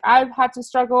that. Like, I've had to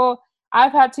struggle.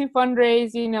 I've had to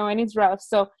fundraise, you know, and it's rough.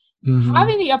 So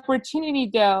having the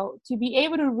opportunity, though, to be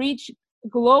able to reach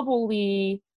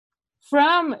globally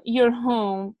from your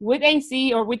home with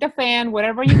AC or with a fan,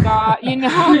 whatever you got, you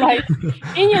know, like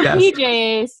in your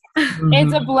PJs,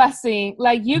 it's a blessing.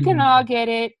 Like, you cannot get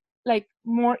it like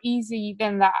more easy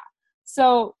than that.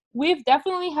 So we've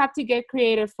definitely had to get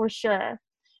creative for sure.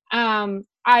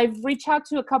 I've reached out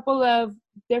to a couple of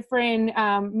different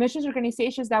missions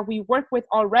organizations that we work with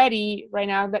already right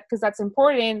now, because that's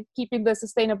important, keeping the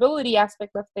sustainability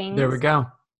aspect of things. There we go.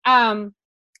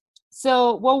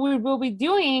 So what we will be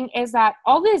doing is that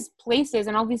all these places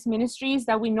and all these ministries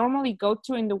that we normally go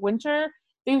to in the winter,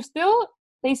 they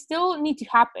still need to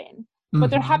happen, but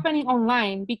they're happening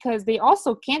online because they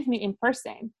also can't meet in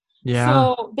person.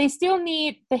 So they still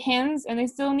need the hands and they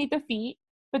still need the feet,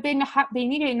 but they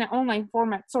need it in an online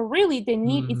format. So really, the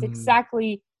need is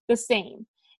exactly the same,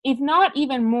 if not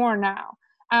even more now.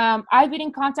 I've been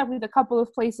in contact with a couple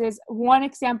of places. For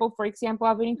example,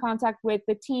 I've been in contact with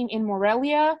the team in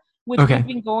Morelia, which we've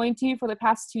been going to for the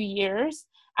past 2 years,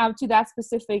 to that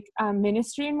specific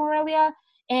ministry in Morelia.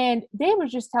 And they were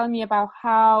just telling me about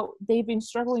how they've been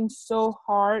struggling so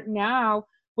hard now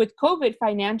with COVID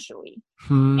financially.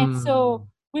 And so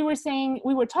we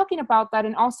were talking about that,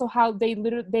 and also how they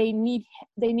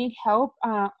need help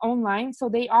online. So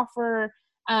they offer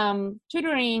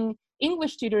tutoring,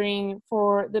 English tutoring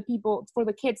for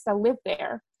the kids that live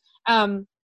there.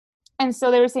 And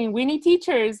so they were saying, we need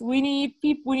teachers, we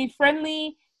need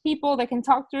friendly people that can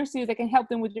talk to your students, that can help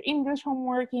them with their English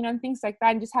homework, you know, and things like that,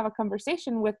 and just have a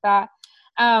conversation with that.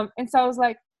 And so I was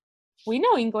like, we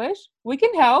know English, we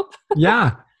can help.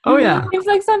 Yeah. Oh yeah. Seems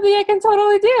like something I can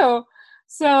totally do.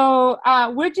 So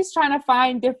we're just trying to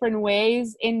find different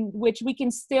ways in which we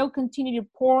can still continue to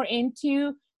pour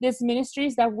into these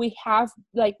ministries that we have,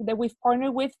 like, that we've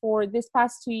partnered with for this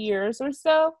past 2 years or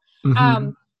so.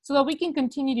 So that we can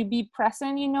continue to be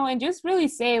present, you know, and just really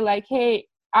say, like, hey,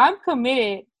 I'm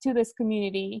committed to this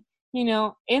community, you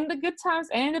know, in the good times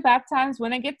and in the bad times,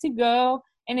 when I get to go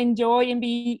and enjoy and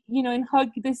be, you know, and hug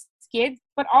this kid,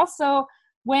 but also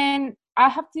when I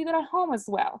have to do that at home as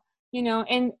well, you know.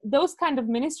 And those kind of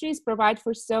ministries provide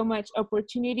for so much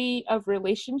opportunity of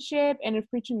relationship and of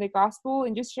preaching the gospel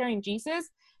and just sharing Jesus,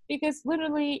 because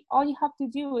literally all you have to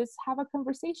do is have a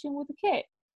conversation with a kid.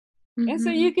 And so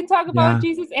Mm-hmm. you can talk about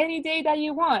Jesus any day that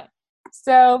you want.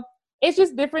 So it's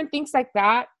just different things like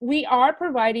that. We are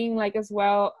providing like as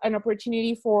well an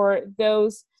opportunity for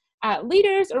those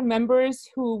leaders or members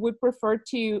who would prefer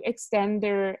to extend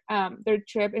their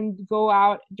trip and go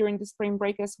out during the spring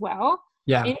break as well.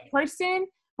 Yeah. In person,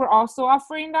 we're also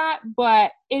offering that,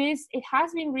 but it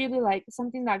has been really like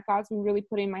something that God's been really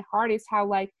putting in my heart is how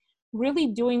like really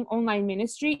doing online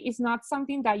ministry is not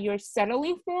something that you're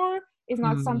settling for. It's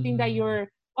not something that you're,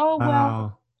 oh, well,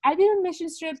 Wow. I did a mission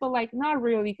trip, but like not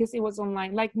really because it was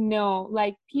online. Like, no,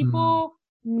 like people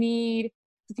need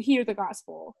to hear the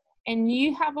gospel. And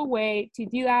you have a way to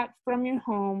do that from your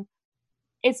home.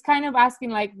 It's kind of asking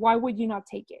like, why would you not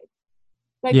take it?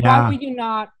 Like,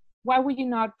 why would you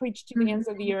not preach to the ends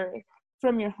of the earth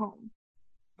from your home?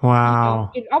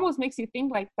 Wow. It almost makes you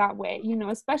think like that way,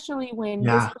 especially when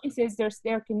those places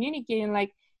they're communicating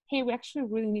like, hey, we actually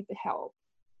really need the help.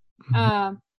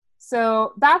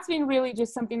 So that's been really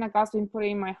just something that God's been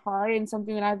putting in my heart and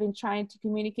something that I've been trying to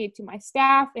communicate to my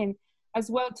staff and as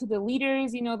well to the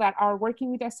leaders, that are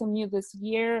working with SMU this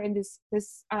year and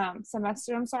this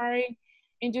semester,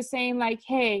 and just saying like,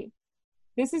 hey,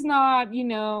 this is not,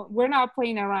 we're not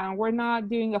playing around. We're not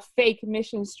doing a fake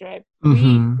mission trip.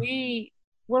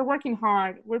 We're working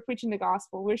hard. We're preaching the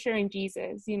gospel. We're sharing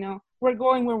Jesus, we're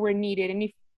going where we're needed. And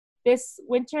if this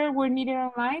winter we're needed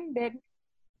online, then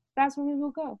that's where we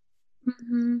will go.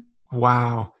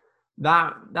 Wow.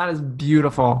 That is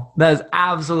beautiful. That is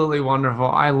absolutely wonderful.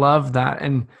 I love that.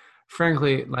 And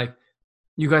frankly, like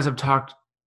you guys have talked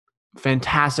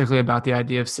fantastically about the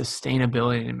idea of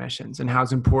sustainability in missions and how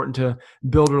it's important to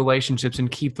build relationships and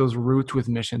keep those roots with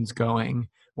missions going,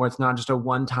 where it's not just a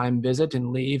one-time visit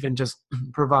and leave and just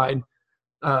provide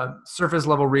surface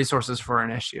level resources for an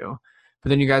issue. But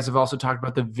then you guys have also talked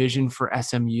about the vision for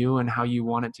SMU and how you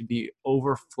want it to be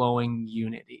overflowing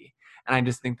unity. And I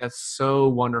just think that's so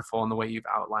wonderful in the way you've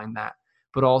outlined that,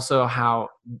 but also how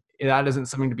that isn't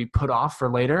something to be put off for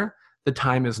later. The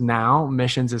time is now.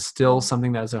 Missions is still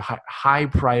something that is a high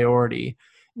priority,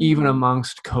 even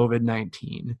amongst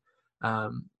COVID-19.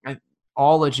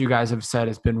 All that you guys have said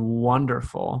has been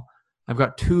wonderful. I've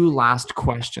got two last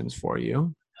questions for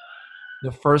you.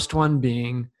 The first one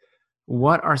being,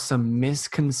 what are some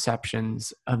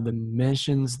misconceptions of the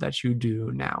missions that you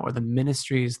do now or the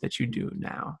ministries that you do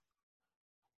now?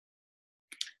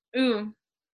 Ooh,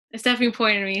 Stephanie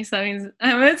pointed me, so that means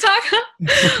I'm going to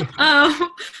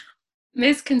talk.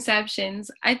 Misconceptions.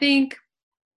 I think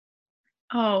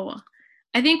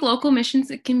local missions,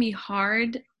 it can be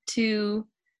hard to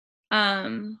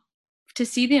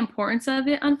see the importance of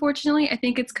it, unfortunately. I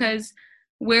think it's because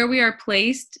where we are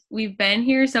placed, we've been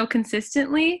here so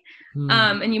consistently,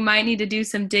 and you might need to do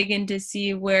some digging to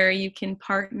see where you can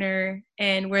partner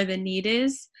and where the need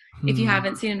is if you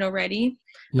haven't seen it already.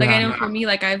 Like I know for me,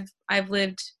 like I've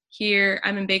lived here,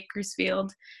 I'm in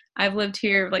Bakersfield. I've lived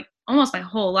here like almost my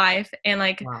whole life, and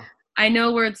like I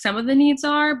know where some of the needs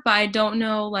are, but I don't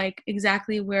know like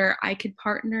exactly where I could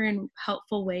partner in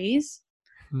helpful ways.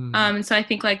 And so I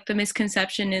think like the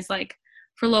misconception is like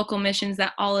for local missions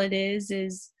that all it is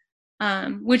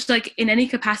which like in any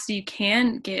capacity you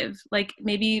can give, like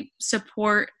maybe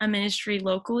support a ministry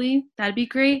locally, that'd be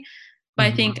great. But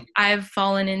I think I've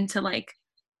fallen into like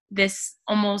this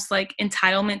almost like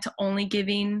entitlement to only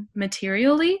giving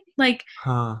materially, like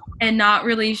and not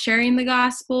really sharing the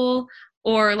gospel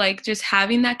or like just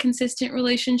having that consistent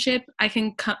relationship. I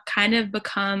can kind of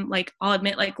become like, I'll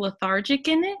admit, like lethargic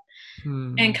in it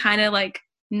and kind of like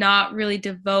not really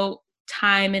devote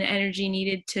time and energy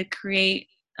needed to create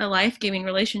a life-giving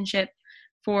relationship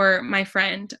for my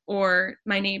friend or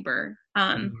my neighbor.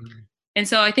 And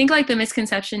so I think like the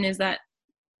misconception is that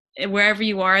wherever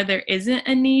you are, there isn't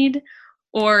a need,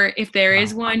 or if there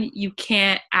is one, you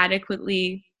can't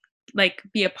adequately like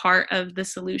be a part of the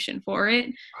solution for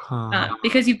it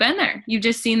because you've been there. You've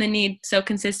just seen the need so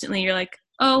consistently. You're like,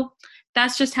 oh,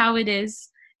 that's just how it is.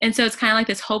 And so it's kind of like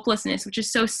this hopelessness, which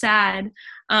is so sad.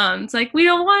 It's like, we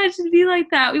don't want it to be like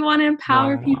that. We want to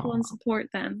empower people and support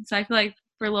them. So I feel like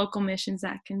for local missions,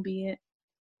 that can be it.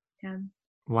 Yeah.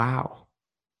 Wow.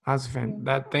 That's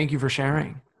fantastic. Thank you for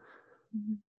sharing.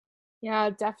 Yeah,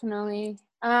 definitely.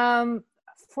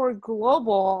 For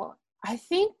global, I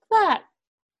think that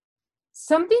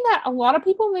something that a lot of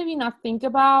people maybe not think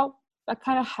about, that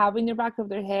kind of have in the back of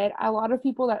their head, a lot of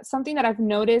people something that I've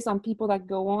noticed on people that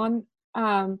go on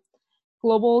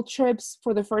global trips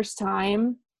for the first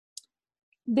time,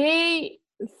 they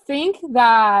think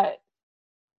that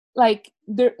like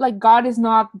they're like God is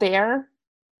not there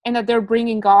and that they're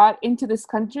bringing God into this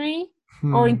country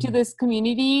or into this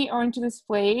community or into this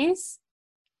place.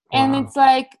 And Wow. it's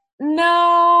like,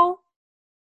 no,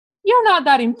 you're not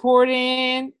that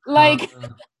important. Like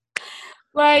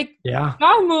Yeah.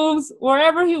 God moves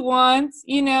wherever he wants,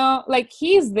 you know, like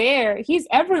he's there, he's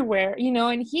everywhere, you know,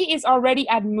 and he is already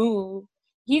at move.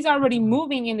 He's already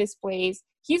moving in this place.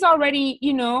 He's already,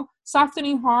 you know,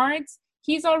 softening hearts.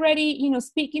 He's already, you know,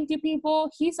 speaking to people.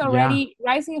 He's Yeah. already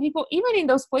rising people, even in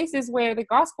those places where the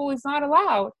gospel is not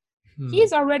allowed. Hmm.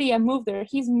 He's already a move there.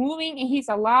 He's moving and he's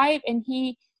alive, and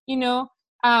he, you know,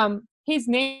 his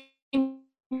name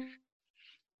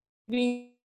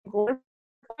being glorified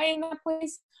in that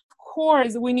place. Of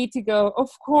course we need to go. Of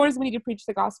course we need to preach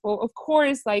the gospel. Of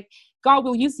course, like, God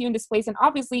will use you in this place, and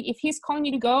obviously if he's calling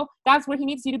you to go, that's where he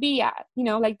needs you to be at, you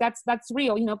know, like that's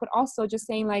real, you know. But also just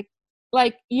saying like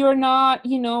you're not,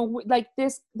 you know, like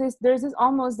this there's this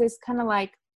almost this kind of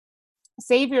like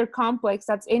savior complex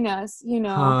that's in us, you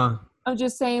know. I'm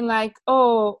just saying like,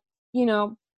 oh, you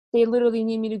know, they literally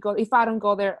need me to go. If I don't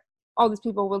go there, all these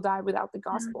people will die without the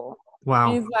gospel. Wow.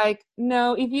 And it's like,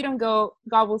 no, if you don't go,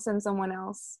 God will send someone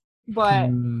else. But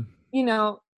you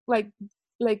know, like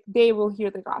they will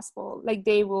hear the gospel. Like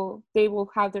they will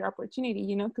have their opportunity,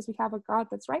 you know, because we have a God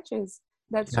that's righteous,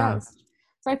 that's just.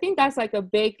 So I think that's like a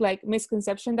big like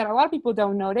misconception that a lot of people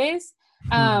don't notice.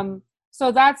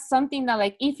 So that's something that,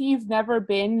 like, if you've never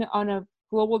been on a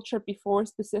global trip before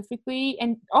specifically,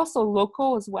 and also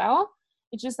local as well,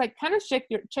 it's just like kind of check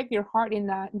your heart in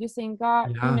that, and just saying,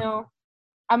 God, you know,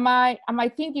 am I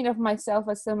thinking of myself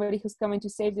as somebody who's coming to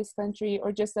save this country,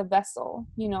 or just a vessel,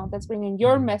 you know, that's bringing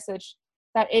your message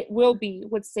that it will be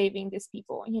what's saving these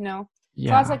people, you know? So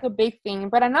that's like a big thing.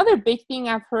 But another big thing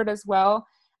I've heard as well,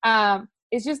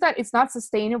 it's just that it's not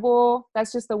sustainable.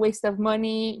 That's just a waste of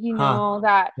money, you know,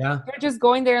 that you're just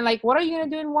going there and like, what are you going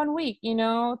to do in 1 week, you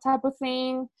know, type of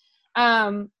thing.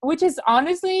 Which is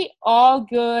honestly all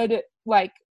good,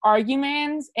 like,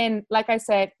 arguments. And like I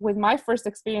said, with my first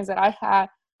experience that I had,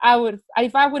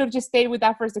 if I would have just stayed with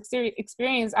that first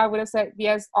experience, I would have said,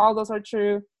 yes, all those are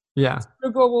true. Yeah.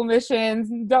 Screw global missions,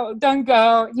 don't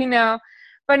go, you know.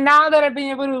 But now that I've been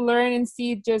able to learn and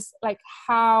see just like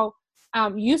how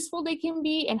useful they can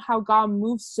be, and how God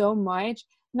moves so much,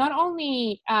 not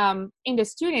only in the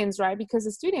students, right? Because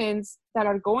the students that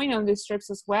are going on these trips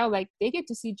as well, like, they get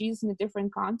to see Jesus in a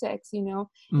different context, you know,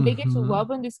 and they get to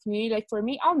love in this community. Like, for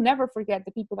me, I'll never forget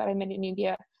the people that I met in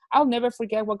India. I'll never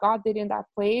forget what God did in that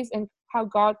place and how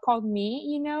God called me,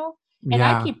 you know, and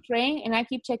I keep praying and I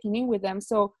keep checking in with them.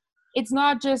 So it's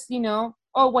not just, you know,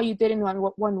 oh, what you did in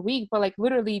 1 week, but like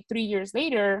literally 3 years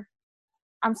later,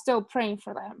 I'm still praying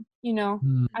for them, you know,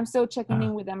 I'm still checking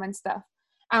in with them and stuff.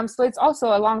 So it's also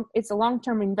a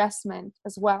long-term investment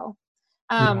as well.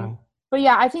 But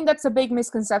yeah, I think that's a big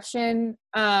misconception.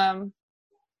 I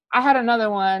had another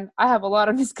one. I have a lot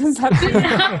of misconceptions.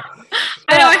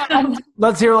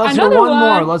 Let's hear one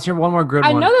more. Let's hear one more good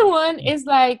one. Another one is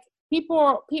like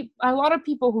a lot of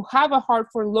people who have a heart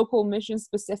for local missions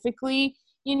specifically,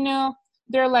 you know,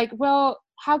 they're like, well,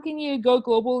 how can you go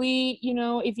globally, you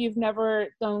know, if you've never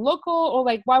done local? Or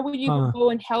like, why would you go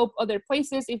and help other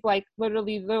places if like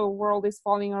literally the world is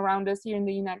falling around us here in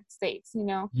the United States, you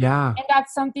know? And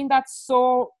that's something that's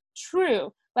so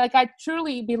true. Like, I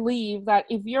truly believe that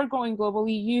if you're going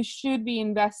globally, you should be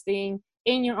investing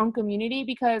in your own community,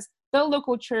 because the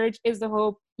local church is the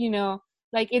hope, you know,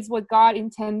 like, it's what God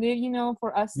intended, you know,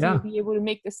 for us to be able to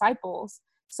make disciples.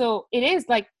 So it is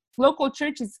like local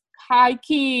church is high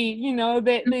key, you know,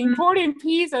 the important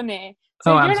piece on it.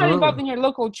 So if you're not involved in your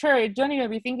local church, don't even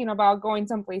be thinking about going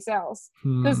someplace else,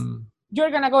 because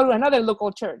you're going to go to another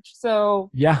local church. So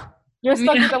you're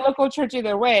stuck with the local church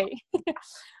either way.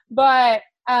 But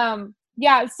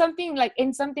it's something like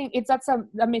that's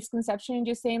a misconception,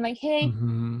 just saying like, hey,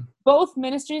 both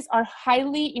ministries are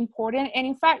highly important. And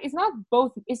in fact, it's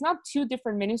not two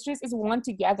different ministries, it's one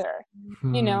together.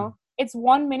 You know, it's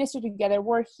one ministry together.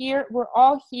 We're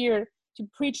all here to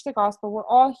preach the gospel. We're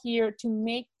all here to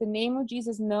make the name of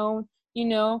Jesus known, you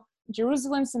know,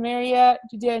 Jerusalem, Samaria,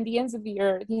 Judea, and the ends of the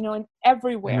earth, you know, and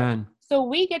everywhere. Amen. So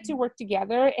we get to work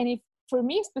together. And if, for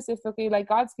me specifically, like,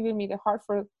 God's given me the heart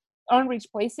for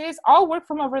unreached places, I'll work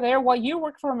from over there while you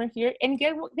work from over here. And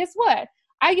guess what?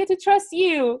 I get to trust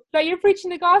you that you're preaching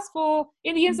the gospel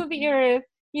in the ends of the earth,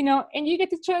 you know, and you get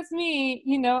to trust me,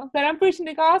 you know, that I'm preaching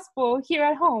the gospel here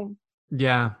at home.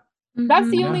 Yeah. That's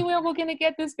the only way we're going to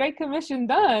get this Great Commission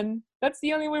done. That's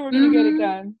the only way we're going to get it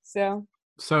done. So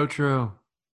true.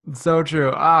 So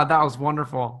true. That was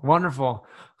wonderful. Wonderful.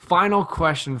 Final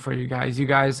question for you guys. You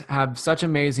guys have such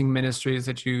amazing ministries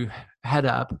that you head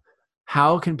up.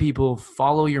 How can people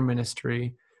follow your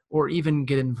ministry? or even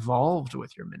get involved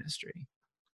with your ministry?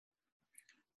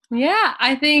 Yeah,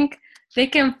 I think they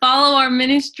can follow our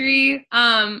ministry.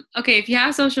 Okay, if you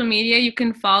have social media, you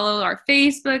can follow our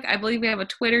Facebook. I believe we have a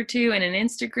Twitter too and an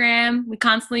Instagram. We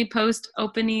constantly post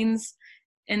openings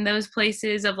in those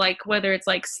places of like whether it's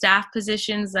like staff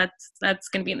positions, that's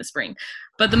going to be in the spring.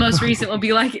 But the most recent will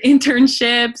be like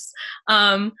internships,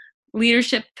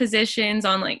 leadership positions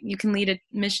on like you can lead a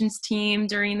missions team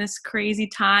during this crazy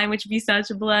time, which would be such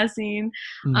a blessing,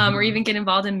 or even get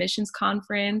involved in missions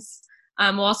conference.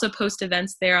 We'll also post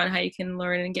events there on how you can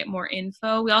learn and get more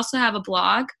info. We also have a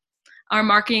blog. Our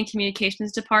marketing and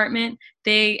communications department,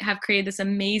 they have created this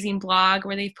amazing blog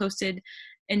where they've posted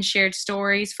and shared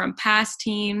stories from past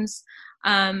teams.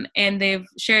 And they've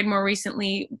shared more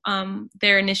recently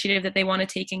their initiative that they want to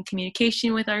take in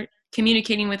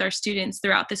communicating with our students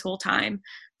throughout this whole time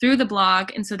through the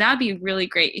blog. And so that'd be really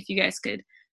great if you guys could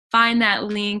find that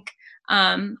link.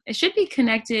 It should be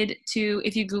connected to,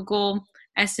 if you Google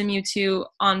SMU2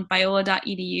 on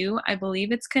biola.edu, I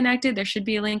believe it's connected. There should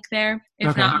be a link there.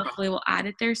 If not, hopefully we'll add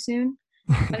it there soon.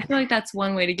 I feel like that's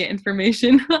one way to get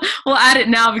information. We'll add it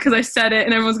now because I said it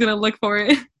and everyone's going to look for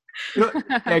it.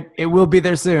 It will be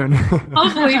there soon.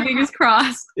 Hopefully, fingers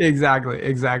crossed.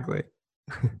 Exactly.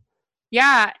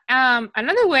 Yeah.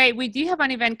 Another way, we do have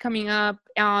an event coming up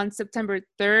on September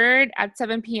 3rd at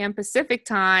 7 p.m. Pacific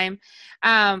time.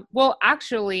 Well,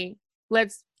 actually,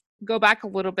 let's go back a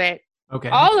little bit. Okay.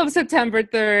 All of September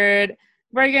 3rd,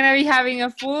 we're going to be having a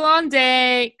full-on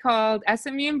day called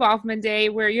SMU Involvement Day,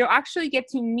 where you'll actually get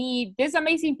to meet these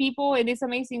amazing people and these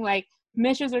amazing like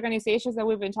missions organizations that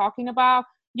we've been talking about.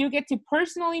 You get to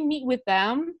personally meet with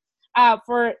them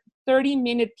for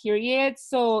 30-minute periods.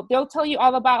 So they'll tell you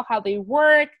all about how they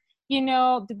work,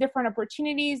 the different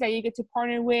opportunities that you get to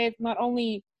partner with, not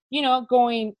only,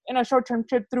 going in a short-term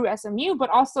trip through SMU, but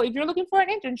also if you're looking for an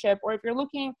internship or if you're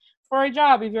looking for a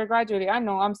job, if you're graduating. I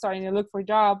know I'm starting to look for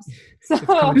jobs. So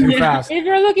if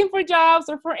you're looking for jobs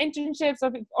or for internships,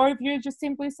 or if you're just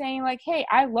simply saying like, hey,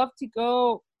 I love to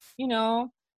go, to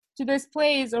this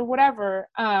place or whatever,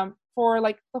 for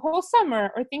like the whole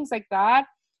summer or things like that,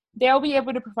 they'll be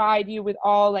able to provide you with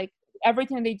all like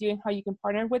everything they do and how you can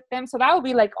partner with them. So that will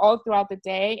be like all throughout the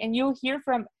day, and you'll hear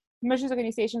from missions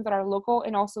organizations that are local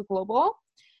and also global.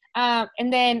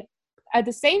 And then at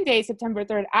the same day, September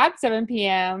 3rd at 7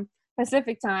 p.m.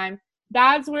 Pacific time,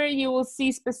 that's where you will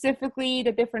see specifically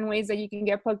the different ways that you can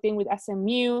get plugged in with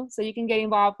SMU. So you can get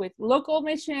involved with local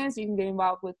missions, you can get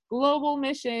involved with global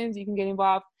missions, you can get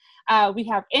involved. We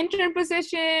have intern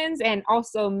positions and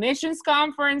also missions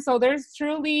conference. So there's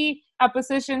truly a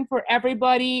position for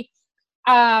everybody.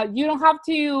 You don't have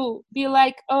to be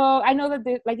like, oh, I know that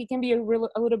it can be a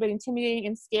little bit intimidating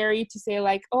and scary to say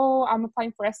like, oh, I'm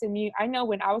applying for SMU. I know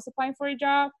when I was applying for a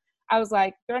job, I was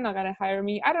like, they're not going to hire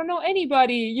me. I don't know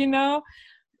anybody,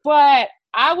 but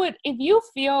I would, if you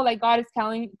feel like God is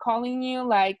calling you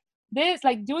like this,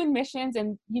 like doing missions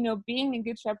and, being a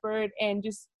good shepherd and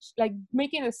just like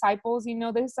making disciples,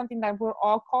 this is something that we're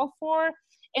all called for.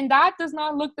 And that does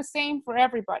not look the same for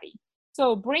everybody.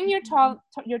 So bring your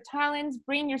talents,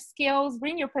 bring your skills,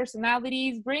 bring your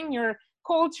personalities, bring your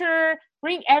culture,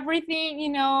 bring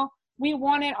everything, we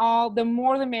want it all. The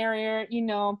more the merrier,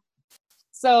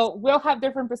 So we'll have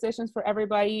different positions for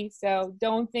everybody. So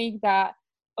don't think that,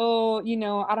 oh,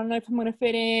 I don't know if I'm going to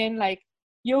fit in. Like,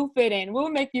 you'll fit in. We'll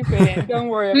make you fit in. Don't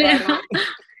worry about it.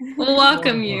 We'll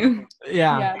welcome you.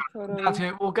 Yeah, totally.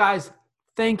 Okay. Well, guys,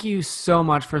 thank you so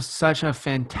much for such a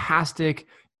fantastic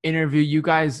interview. You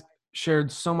guys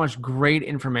shared so much great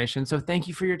information. So thank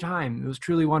you for your time. It was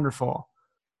truly wonderful.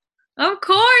 Of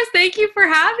course. Thank you for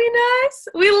having us.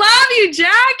 We love you,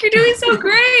 Jack. You're doing so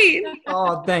great.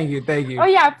 Oh, thank you. Oh,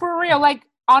 yeah, for real. Like,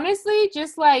 honestly,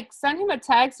 just like send him a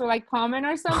text or like comment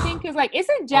or something. Because like,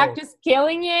 isn't Jack just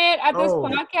killing it at this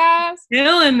podcast?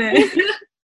 Killing it.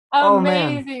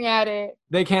 Amazing at it.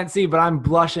 They can't see, but I'm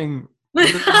blushing.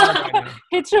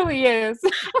 It truly is.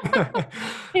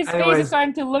 His face is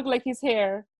starting to look like his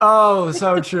hair. Oh,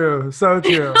 so true. So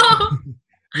true.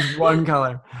 Just one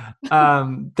color.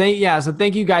 So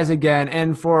thank you guys again.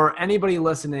 And for anybody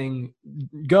listening,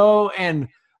 go and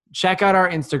check out our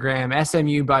Instagram,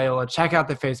 SMU Biola. Check out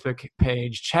the Facebook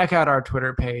page. Check out our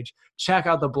Twitter page. Check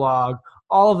out the blog.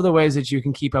 All of the ways that you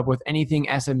can keep up with anything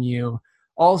SMU.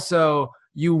 Also,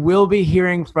 you will be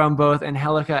hearing from both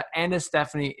Angelica and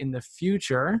Estephanie in the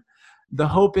future. The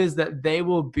hope is that they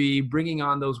will be bringing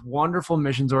on those wonderful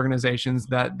missions organizations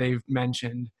that they've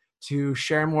mentioned to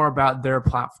share more about their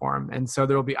platform. And so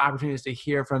there will be opportunities to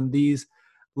hear from these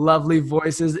lovely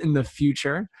voices in the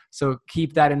future. So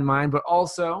keep that in mind. But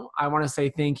also, I want to say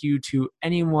thank you to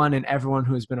anyone and everyone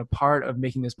who has been a part of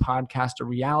making this podcast a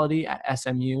reality at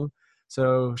SMU.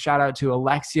 So shout out to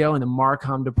Alexio in the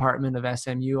Marcom department of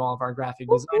SMU, all of our graphic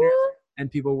designers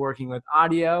and people working with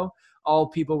audio, all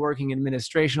people working in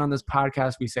administration on this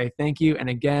podcast. We say thank you. And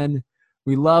again,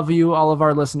 we love you, all of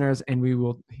our listeners, and we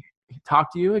will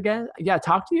talk to you again. Yeah,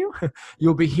 talk to you.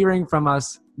 You'll be hearing from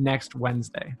us next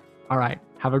Wednesday. All right.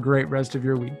 Have a great rest of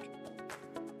your week.